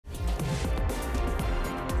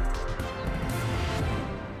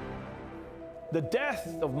The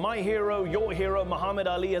death of my hero, your hero, Muhammad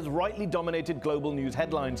Ali, has rightly dominated global news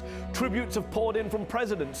headlines. Tributes have poured in from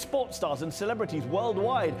presidents, sports stars and celebrities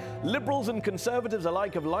worldwide. Liberals and conservatives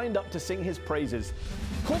alike have lined up to sing his praises.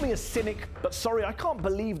 Call me a cynic, but sorry, I can't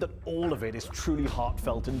believe that all of it is truly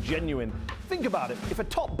heartfelt and genuine. Think about it. If a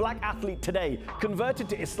top black athlete today converted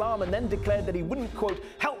to Islam and then declared that he wouldn't, quote,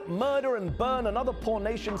 help murder and burn another poor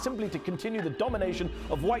nation simply to continue the domination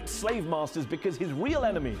of white slave masters because his real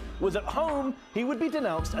enemy was at home, he would be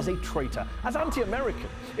denounced as a traitor, as anti-American.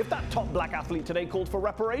 If that top black athlete today called for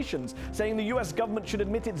reparations, saying the US government should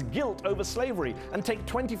admit its guilt over slavery and take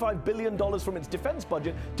 $25 billion from its defense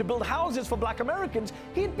budget to build houses for black Americans,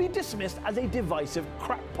 he'd be dismissed as a divisive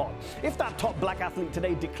crackpot. If that top black athlete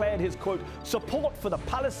today declared his, quote, support for the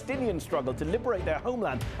Palestinian struggle to liberate their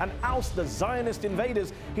homeland and oust the Zionist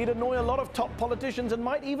invaders, he'd annoy a lot of top politicians and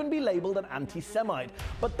might even be labeled an anti-Semite.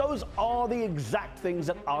 But those are the exact things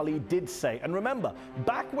that Ali did say. And remember,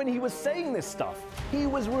 back when he was saying this stuff, he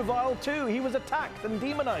was reviled too. He was attacked and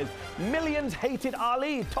demonized. Millions hated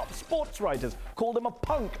Ali. Top sports writers called him a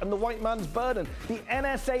punk and the white man's burden. The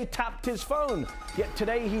NSA tapped his phone. Yet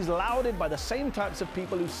today he's lauded by the same types of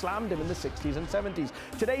people who slammed him in the 60s and 70s.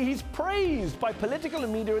 Today he's praised by political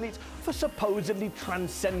and media elites for supposedly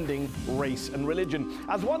transcending race and religion.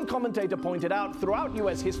 As one commentator pointed out, throughout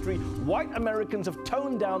US history, white Americans have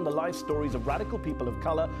toned down the life stories of radical people of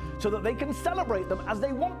color so that they can celebrate them as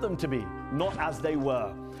they want them to be, not as they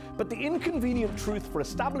were. But the inconvenient truth for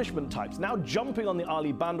establishment types now jumping on the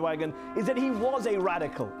Ali bandwagon is that he was a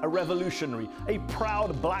radical, a revolutionary, a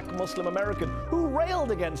proud black Muslim American who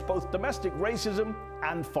railed against both domestic racism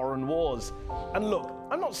and foreign wars. And look,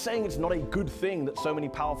 I'm not saying it's not a good thing that so many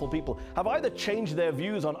powerful people have either changed their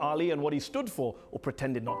views on Ali and what he stood for or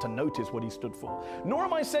pretended not to notice what he stood for. Nor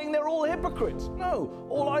am I saying they're all hypocrites. No,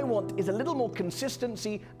 all I want is a little more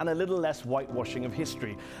consistency and a little less whitewashing of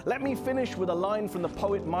history. Let me finish with a line from the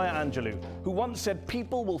poet Maya Angelou, who once said,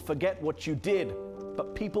 people will forget what you did,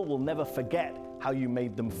 but people will never forget how you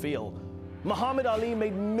made them feel. Muhammad Ali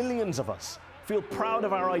made millions of us feel proud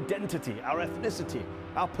of our identity, our ethnicity,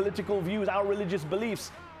 our political views, our religious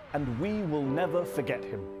beliefs, and we will never forget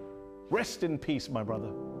him. Rest in peace, my brother.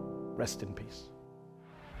 Rest in peace.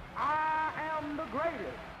 I am the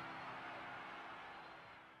greatest.